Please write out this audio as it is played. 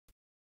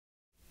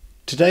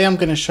Today I'm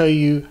going to show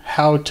you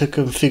how to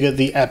configure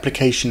the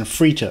application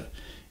Freeter.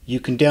 You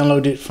can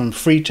download it from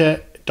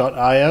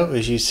freeter.io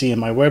as you see in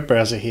my web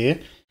browser here,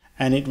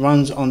 and it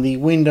runs on the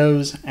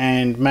Windows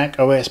and Mac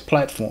OS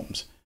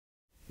platforms.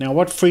 Now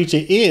what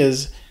Freeter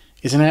is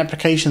an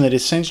application that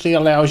essentially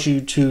allows you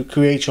to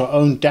create your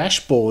own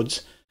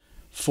dashboards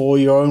for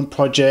your own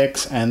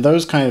projects and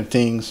those kind of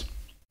things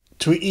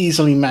to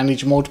easily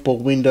manage multiple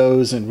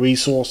windows and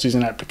resources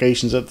and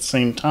applications at the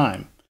same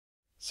time.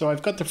 So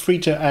I've got the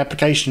Freeter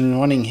application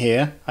running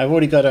here. I've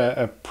already got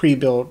a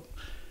pre-built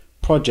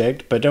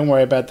project, but don't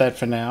worry about that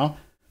for now.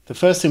 The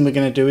first thing we're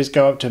going to do is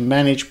go up to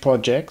Manage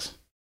Projects,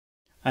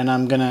 and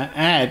I'm going to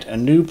add a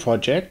new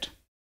project,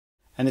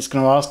 and it's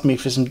going to ask me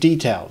for some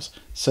details.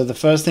 So the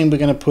first thing we're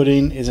going to put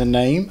in is a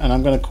name, and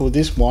I'm going to call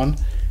this one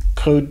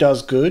Code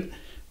Does Good.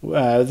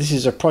 This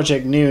is a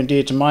project near and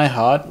dear to my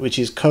heart, which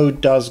is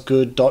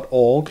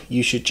codedoesgood.org.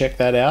 You should check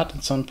that out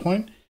at some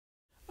point.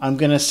 I'm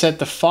going to set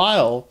the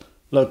file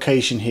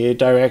location here,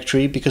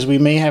 directory, because we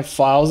may have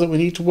files that we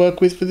need to work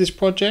with for this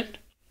project,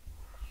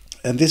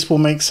 and this will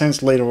make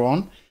sense later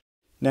on.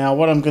 Now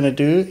what I'm going to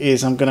do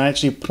is I'm going to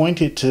actually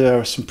point it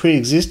to some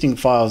pre-existing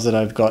files that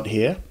I've got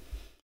here.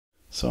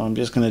 So I'm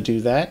just going to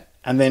do that,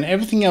 and then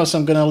everything else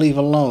I'm going to leave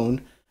alone.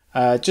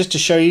 Just to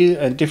show you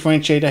and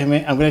differentiate, I'm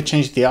going to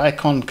change the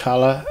icon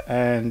color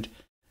and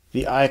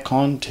the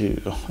icon to,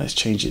 let's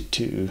change it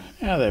to,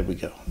 there we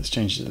go. Let's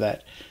change it to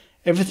that.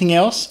 Everything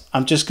else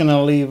I'm just going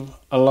to leave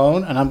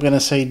alone, and I'm going to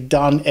say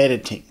done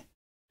editing.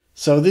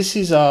 So this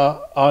is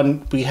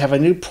we have a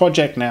new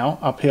project now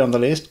up here on the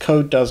list,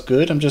 Code Does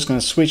Good. I'm just going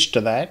to switch to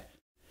that,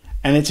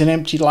 and it's an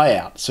empty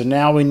layout. So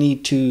now we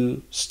need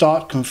to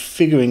start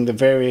configuring the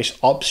various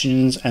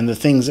options and the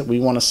things that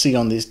we want to see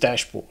on this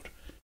dashboard.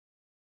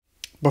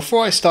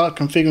 Before I start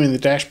configuring the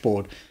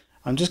dashboard,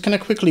 I'm just going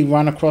to quickly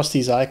run across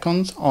these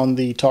icons on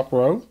the top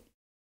row.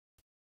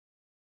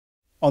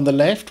 On the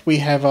left, we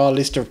have our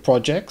list of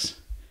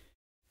projects.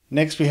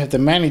 Next, we have the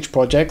Manage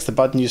Projects, the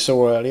button you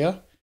saw earlier.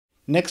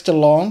 Next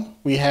along,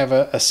 we have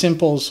a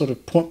simple sort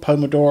of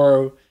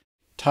Pomodoro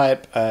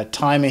type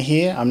timer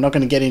here. I'm not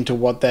going to get into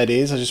what that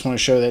is. I just want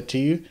to show that to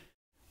you.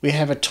 We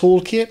have a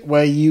toolkit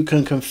where you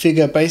can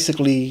configure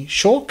basically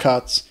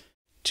shortcuts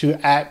to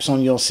apps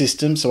on your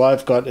system. So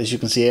I've got, as you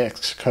can see,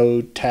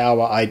 Xcode,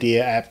 Tower,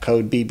 Idea, App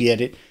Code, BB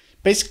Edit.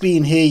 Basically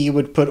in here you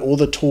would put all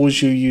the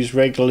tools you use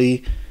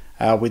regularly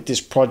with this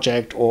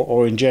project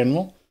or in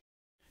general.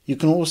 You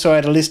can also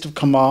add a list of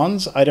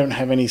commands. I don't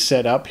have any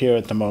set up here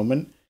at the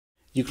moment.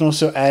 You can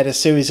also add a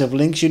series of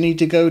links you need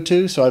to go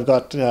to. So I've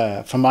got,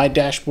 for my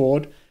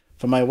dashboard,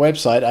 for my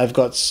website, I've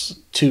got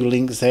 2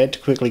 links there to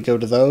quickly go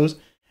to those.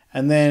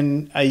 And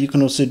then you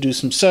can also do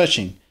some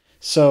searching.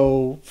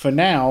 So for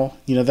now,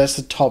 that's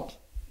the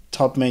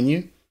top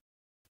menu.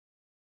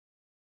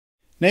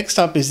 Next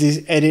up is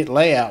this Edit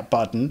Layout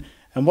button.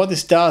 And what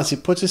this does,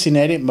 it puts us in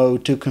edit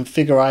mode to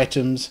configure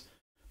items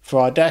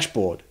for our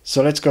dashboard.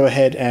 So let's go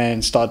ahead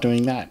and start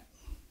doing that.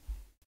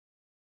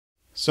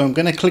 So I'm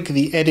going to click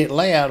the Edit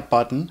Layout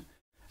button,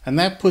 and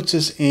that puts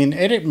us in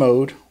edit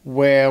mode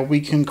where we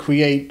can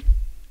create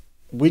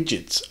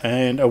widgets,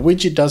 and a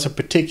widget does a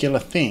particular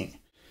thing.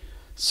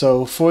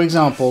 So for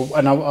example,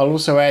 and I'll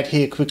also add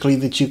here quickly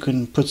that you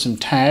can put some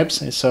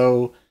tabs.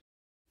 So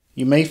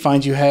you may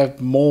find you have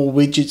more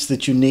widgets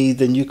that you need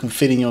than you can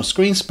fit in your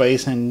screen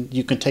space, and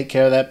you can take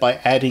care of that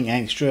by adding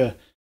extra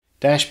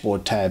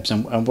dashboard tabs,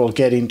 and we'll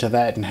get into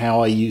that and how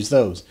I use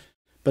those.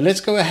 But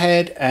let's go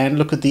ahead and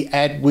look at the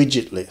Add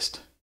Widget list.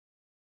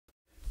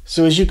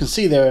 So as you can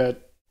see, there are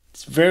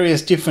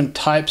various different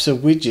types of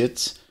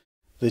widgets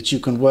that you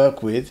can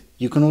work with.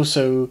 You can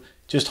also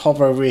just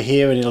hover over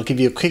here and it'll give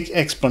you a quick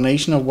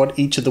explanation of what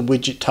each of the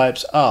widget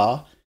types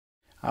are.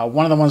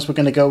 One of the ones we're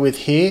going to go with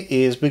here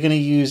is we're going to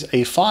use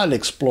a File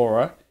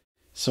Explorer.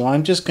 So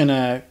I'm just going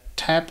to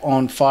tap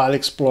on File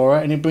Explorer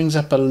and it brings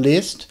up a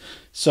list.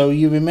 So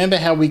you remember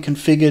how we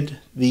configured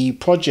the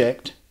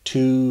project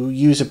to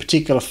use a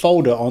particular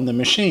folder on the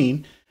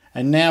machine,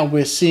 and now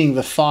we're seeing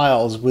the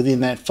files within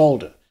that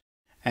folder.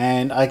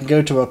 And I can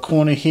go to a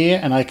corner here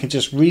and I can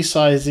just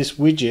resize this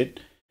widget,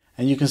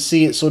 and you can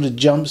see it sort of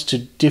jumps to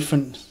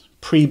different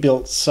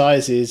pre-built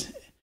sizes,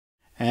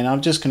 and I'm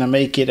just going to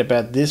make it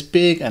about this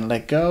big and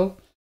let go.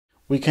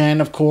 We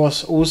can of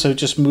course also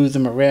just move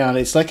them around.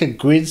 It's like a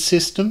grid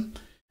system,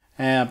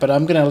 but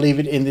I'm going to leave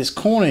it in this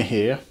corner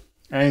here,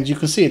 and you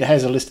can see it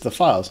has a list of the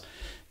files.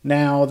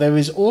 Now there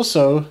is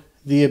also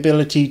the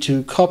ability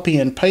to copy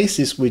and paste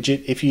this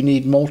widget if you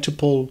need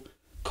multiple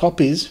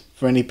copies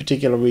for any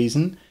particular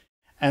reason.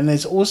 And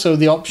there's also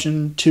the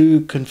option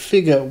to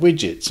configure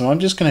widgets. So I'm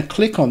just going to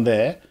click on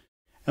there,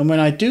 and when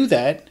I do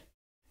that,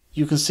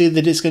 you can see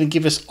that it's going to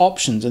give us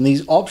options, and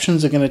these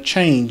options are going to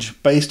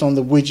change based on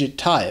the widget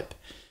type.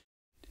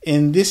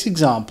 In this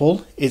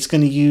example, it's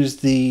going to use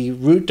the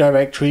root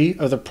directory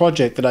of the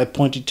project that I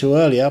pointed to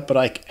earlier, but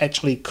I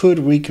actually could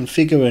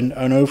reconfigure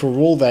and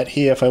overrule that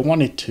here if I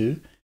wanted to.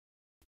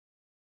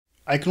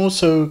 I can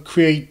also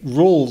create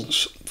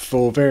rules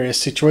for various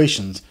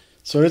situations.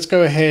 So let's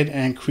go ahead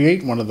and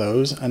create one of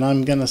those, and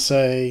I'm going to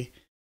say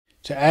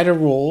to add a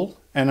rule,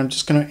 and I'm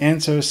just going to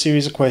answer a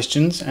series of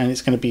questions, and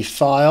it's going to be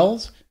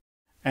files,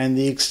 and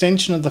the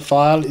extension of the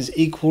file is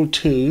equal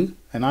to,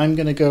 and I'm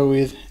going to go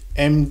with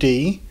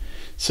MD,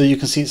 so you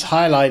can see it's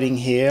highlighting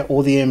here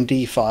all the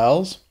MD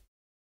files.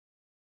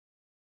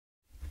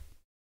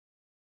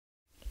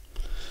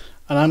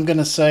 And I'm going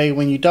to say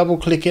when you double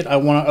click it, I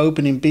want to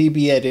open in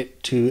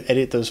BBEdit to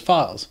edit those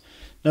files.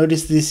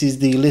 Notice this is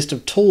the list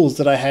of tools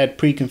that I had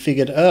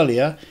pre-configured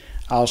earlier.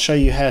 I'll show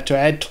you how to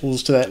add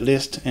tools to that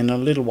list in a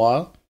little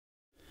while.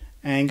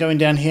 And going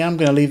down here, I'm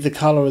going to leave the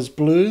color as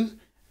blue,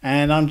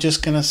 and I'm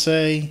just going to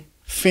say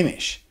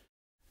finish.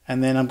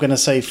 And then I'm going to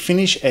say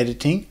finish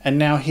editing, and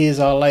now here's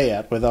our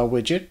layout with our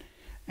widget.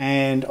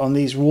 And on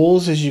these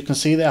rules, as you can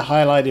see, they're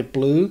highlighted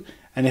blue,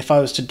 and if I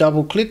was to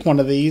double click one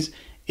of these,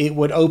 it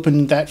would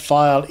open that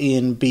file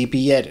in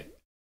BBEdit.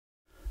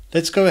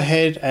 Let's go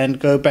ahead and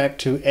go back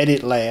to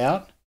edit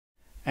layout,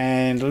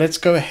 and let's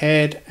go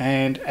ahead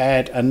and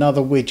add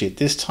another widget.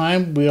 This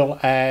time we'll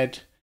add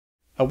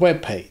a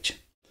web page.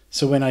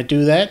 So when I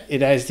do that,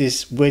 it adds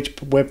this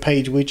web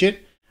page widget.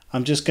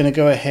 I'm just going to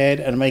go ahead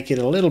and make it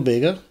a little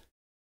bigger,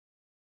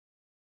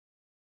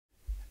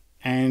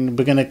 and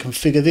we're going to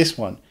configure this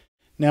one.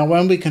 Now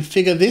when we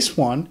configure this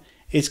one,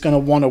 it's going to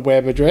want a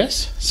web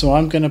address, so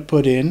I'm going to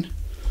put in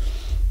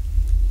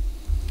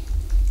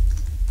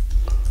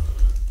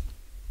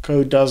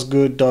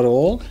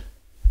codedoesgood.org,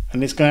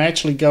 and it's going to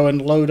actually go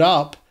and load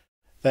up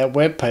that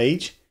web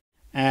page.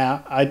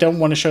 I don't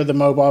want to show the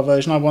mobile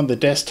version, I want the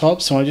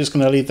desktop, so I'm just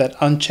going to leave that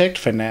unchecked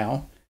for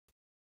now.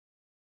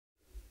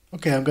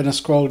 Okay, I'm going to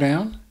scroll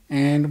down,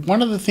 and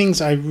one of the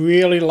things I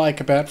really like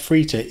about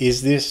Freeter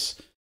is this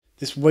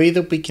way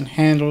that we can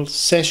handle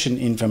session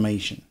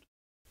information.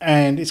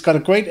 And it's got a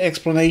great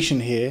explanation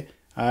here.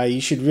 You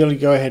should really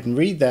go ahead and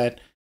read that.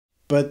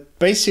 But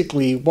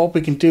basically what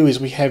we can do is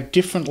we have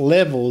different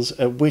levels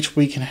at which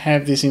we can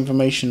have this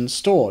information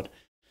stored.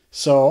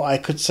 So I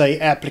could say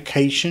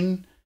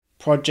application,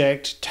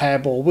 project,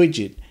 tab, or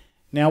widget.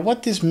 Now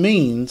what this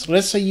means,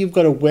 let's say you've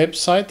got a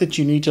website that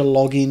you need to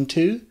log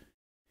into.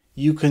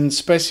 You can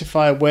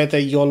specify whether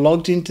you're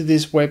logged into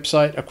this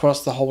website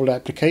across the whole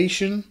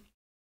application,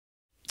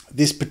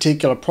 this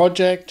particular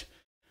project,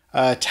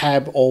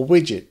 tab, or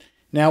widget.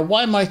 Now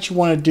why might you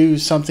want to do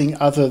something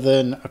other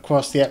than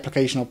across the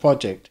application or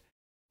project?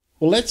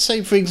 Well, let's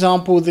say, for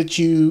example, that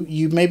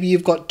maybe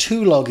you've got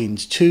two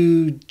logins,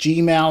 two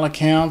Gmail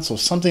accounts or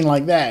something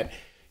like that.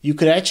 You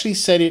could actually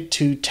set it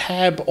to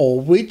tab or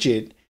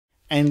widget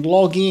and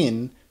log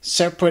in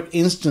separate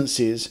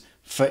instances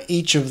for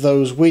each of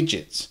those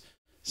widgets.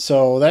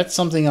 So that's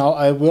something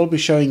I will be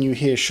showing you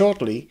here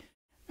shortly.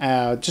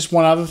 Just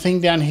one other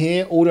thing down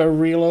here, auto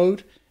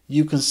reload.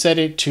 You can set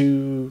it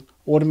to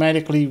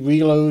automatically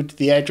reload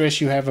the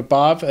address you have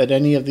above at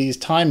any of these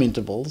time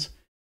intervals.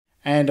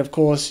 And of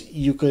course,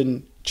 you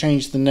can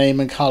change the name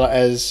and color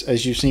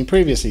as you've seen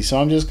previously. So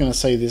I'm just going to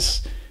say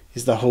this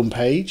is the home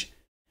page,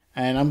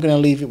 and I'm going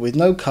to leave it with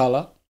no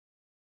color,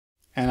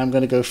 and I'm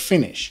going to go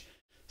finish.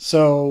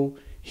 So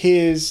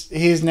here's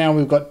now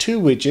we've got two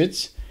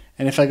widgets,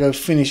 and if I go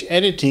finish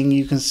editing,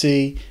 you can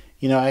see,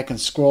 I can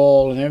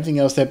scroll and everything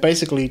else. They're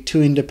basically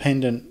two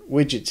independent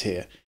widgets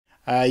here.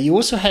 You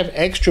also have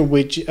extra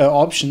widget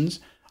options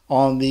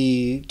on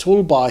the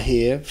toolbar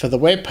here for the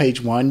web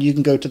page one. You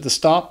can go to the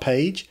start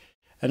page.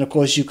 And of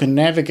course, you can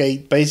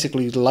navigate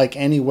basically like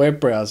any web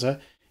browser.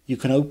 You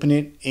can open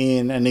it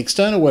in an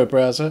external web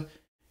browser.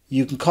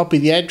 You can copy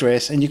the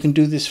address, and you can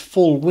do this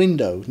full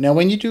window. Now,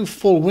 when you do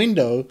full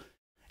window,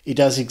 it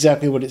does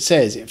exactly what it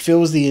says. It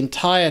fills the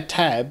entire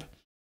tab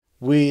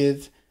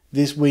with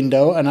this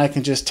window, and I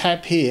can just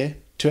tap here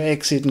to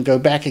exit and go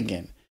back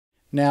again.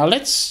 Now,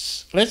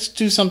 let's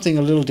do something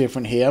a little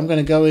different here. I'm going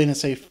to go in and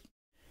say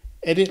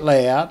edit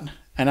layout,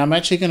 and I'm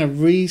actually going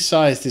to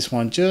resize this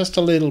one just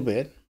a little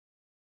bit.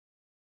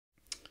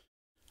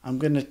 I'm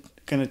going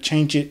to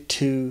change it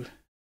to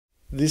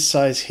this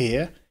size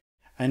here,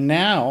 and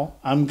now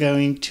I'm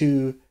going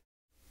to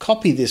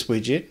copy this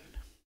widget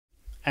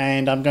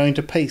and I'm going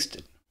to paste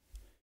it.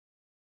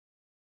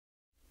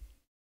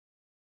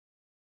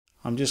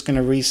 I'm just going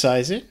to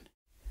resize it,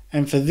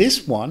 and for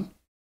this one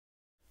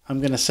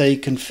I'm going to say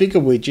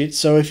configure widget.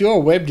 So if you're a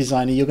web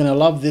designer, you're going to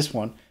love this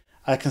one.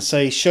 I can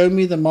say show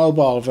me the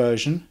mobile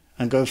version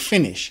and go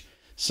finish.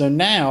 So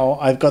now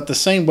I've got the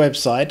same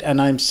website,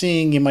 and I'm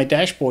seeing in my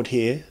dashboard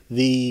here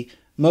the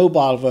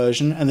mobile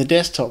version and the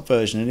desktop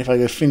version. And if I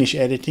go finish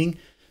editing,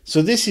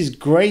 so this is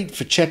great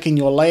for checking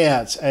your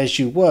layouts as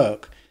you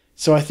work.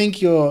 So I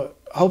think you're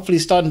hopefully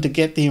starting to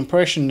get the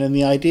impression and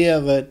the idea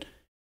that,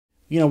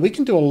 we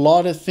can do a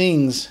lot of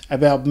things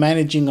about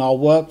managing our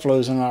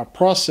workflows and our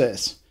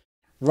process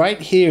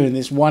right here in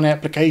this one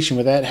application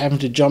without having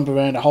to jump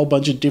around a whole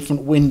bunch of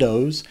different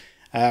windows.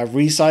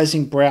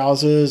 Resizing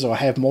browsers or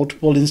have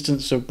multiple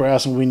instances of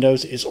browsing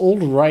windows is all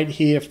right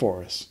here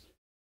for us.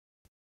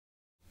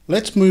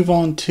 Let's move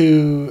on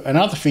to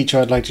another feature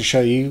I'd like to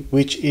show you,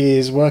 which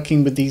is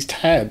working with these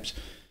tabs.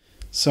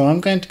 So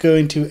I'm going to go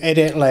into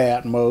edit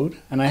layout mode,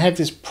 and I have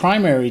this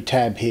primary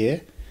tab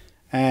here,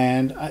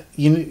 And as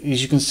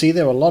you can see,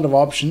 there are a lot of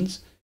options.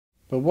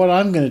 But what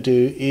I'm going to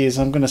do is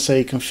I'm going to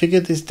say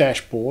configure this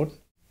dashboard.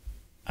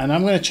 And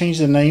I'm going to change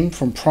the name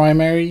from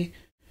primary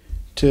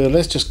to,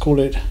 let's just call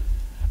it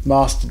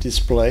master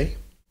display.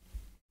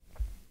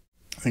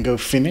 And go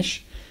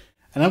finish.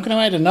 And I'm going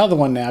to add another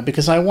one now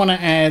because I want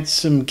to add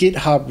some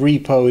GitHub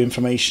repo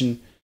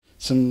information,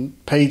 some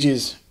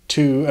pages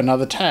to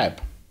another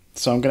tab.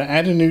 So I'm going to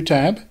add a new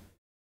tab.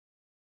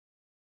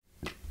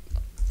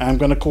 I'm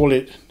going to call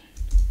it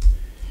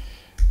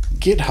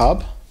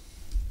GitHub.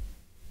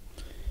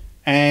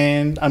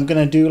 And I'm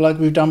going to do like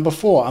we've done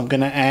before. I'm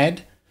going to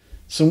add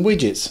some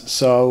widgets.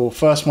 So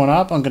first one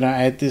up, I'm going to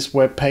add this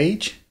web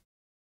page.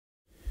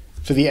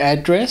 For the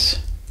address,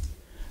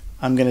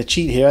 I'm going to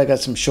cheat here. I got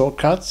some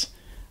shortcuts.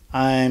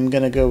 I'm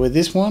going to go with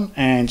this one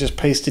and just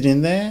paste it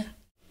in there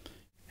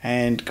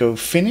and go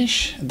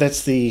finish.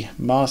 That's the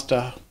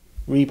master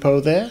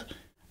repo there.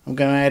 I'm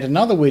going to add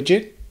another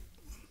widget.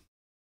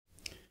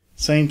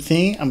 Same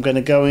thing. I'm going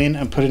to go in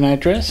and put an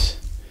address.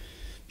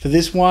 For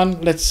this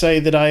one, let's say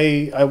that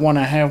I want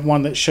to have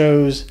one that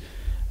shows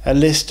a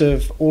list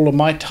of all of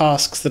my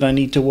tasks that I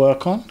need to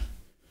work on.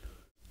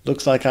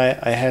 Looks like I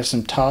have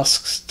some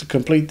tasks to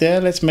complete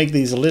there. Let's make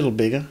these a little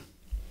bigger,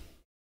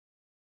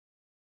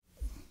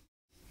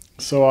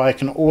 so I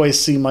can always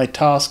see my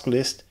task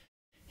list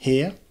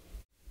here.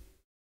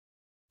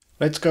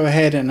 Let's go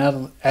ahead and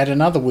add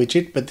another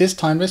widget, but this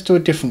time let's do a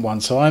different one.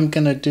 So I'm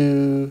going to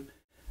do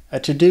a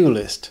to-do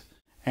list,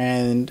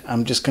 and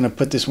I'm just going to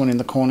put this one in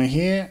the corner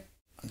here.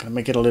 I'm going to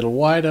make it a little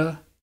wider,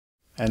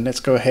 and let's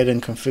go ahead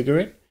and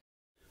configure it.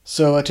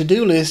 So a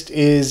to-do list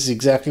is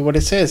exactly what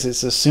it says.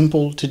 It's a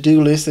simple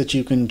to-do list that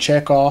you can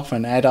check off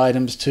and add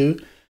items to.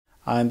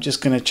 I'm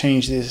just going to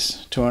change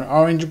this to an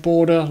orange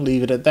border,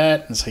 leave it at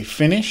that, and say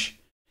finish.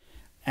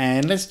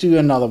 And let's do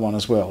another one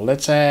as well.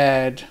 Let's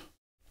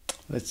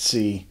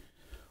see,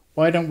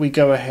 why don't we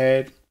go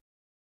ahead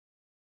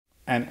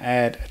and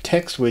add a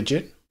text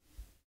widget.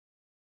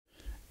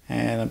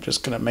 And I'm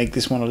just going to make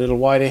this one a little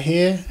wider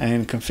here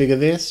and configure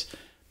this.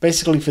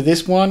 Basically for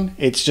this one,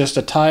 it's just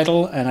a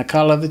title and a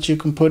color that you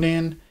can put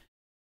in.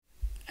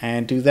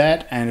 And do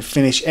that and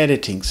finish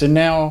editing. So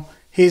now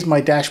here's my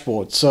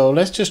dashboard. So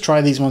let's just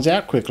try these ones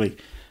out quickly.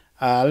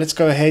 Let's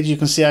go ahead. You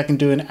can see I can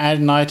do an add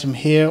an item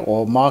here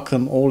or mark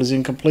them all as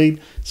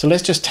incomplete. So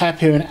let's just tap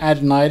here and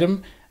add an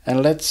item.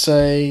 And let's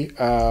say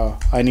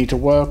I need to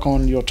work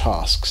on your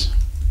tasks.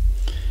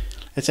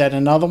 Let's add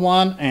another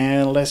one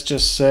and let's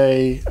just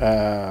say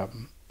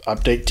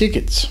update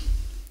tickets.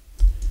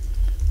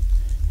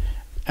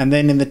 And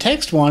then in the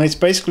text one, it's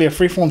basically a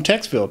freeform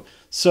text field.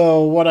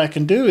 So what I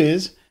can do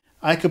is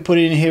I could put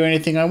in here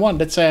anything I want.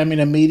 Let's say I'm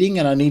in a meeting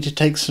and I need to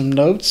take some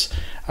notes.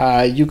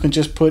 You can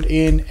just put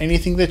in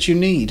anything that you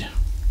need.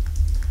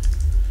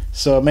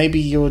 So maybe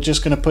you're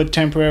just going to put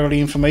temporarily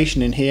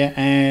information in here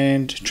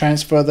and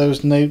transfer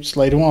those notes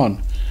later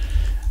on.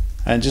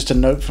 And just a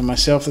note for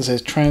myself that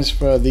says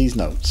transfer these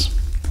notes.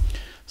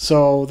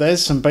 So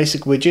there's some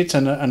basic widgets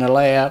and a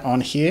layout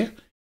on here.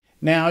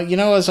 Now,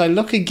 as I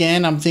look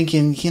again, I'm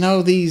thinking,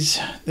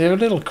 they're a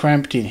little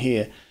cramped in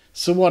here.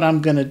 So what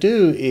I'm going to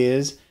do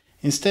is,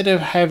 instead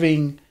of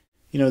having,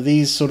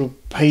 these sort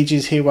of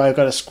pages here where I've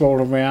got to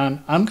scroll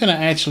around, I'm going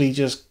to actually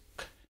just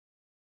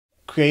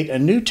create a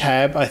new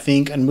tab, I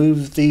think, and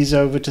move these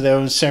over to their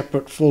own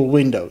separate full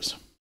windows.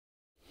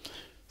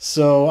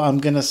 So I'm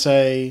going to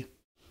say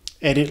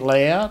edit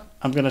layout.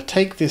 I'm going to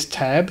take this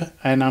tab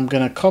and I'm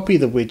going to copy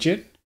the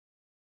widget.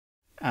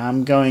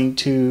 I'm going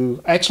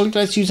to, actually,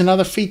 let's use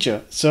another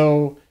feature.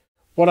 So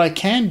what I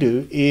can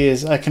do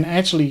is I can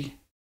actually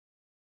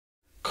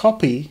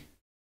copy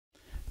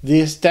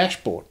this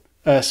dashboard,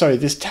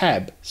 this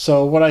tab.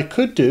 So what I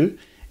could do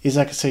is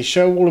I could say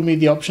show all of me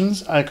the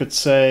options. I could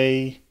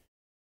say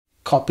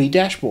copy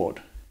dashboard,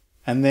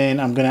 and then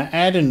I'm going to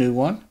add a new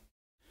one.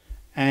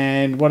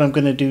 And what I'm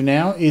going to do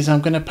now is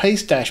I'm going to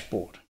paste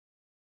dashboard.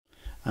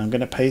 I'm going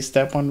to paste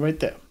that one right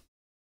there.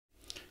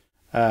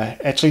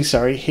 Actually,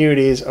 sorry, here it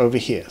is over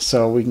here.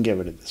 So we can get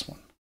rid of this one.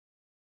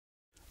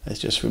 Let's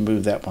just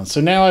remove that one.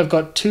 So now I've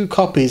got two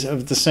copies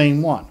of the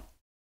same one.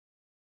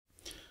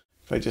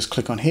 If I just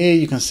click on here,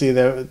 you can see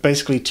there are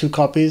basically two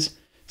copies.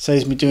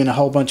 Saves me doing a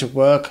whole bunch of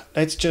work.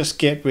 Let's just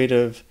get rid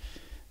of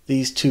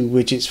these two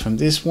widgets from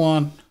this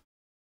one.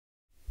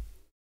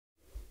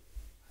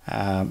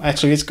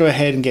 Actually, let's go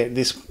ahead and get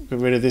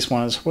rid of this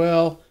one as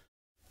well.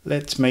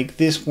 Let's make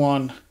this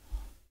one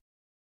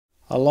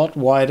a lot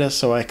wider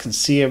so I can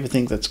see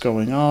everything that's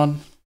going on.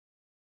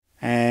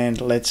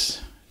 And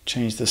let's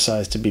change the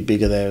size to be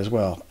bigger there as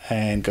well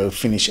and go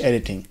finish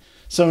editing.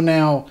 So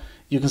now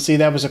you can see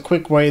that was a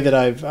quick way that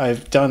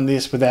I've done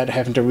this without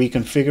having to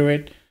reconfigure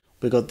it.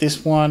 We got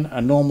this one, a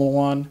normal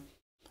one,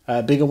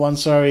 a bigger one,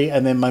 sorry,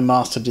 and then my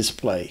master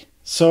display.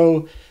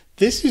 So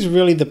this is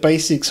really the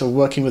basics of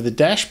working with the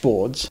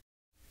dashboards.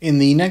 In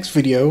the next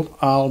video,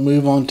 I'll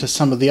move on to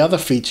some of the other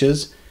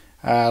features,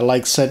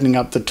 like setting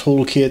up the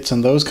toolkits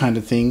and those kind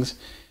of things,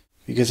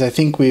 because I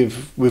think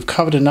we've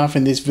covered enough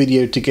in this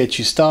video to get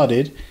you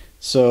started.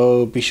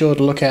 So be sure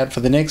to look out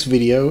for the next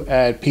video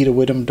at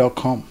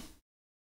peterwitham.com.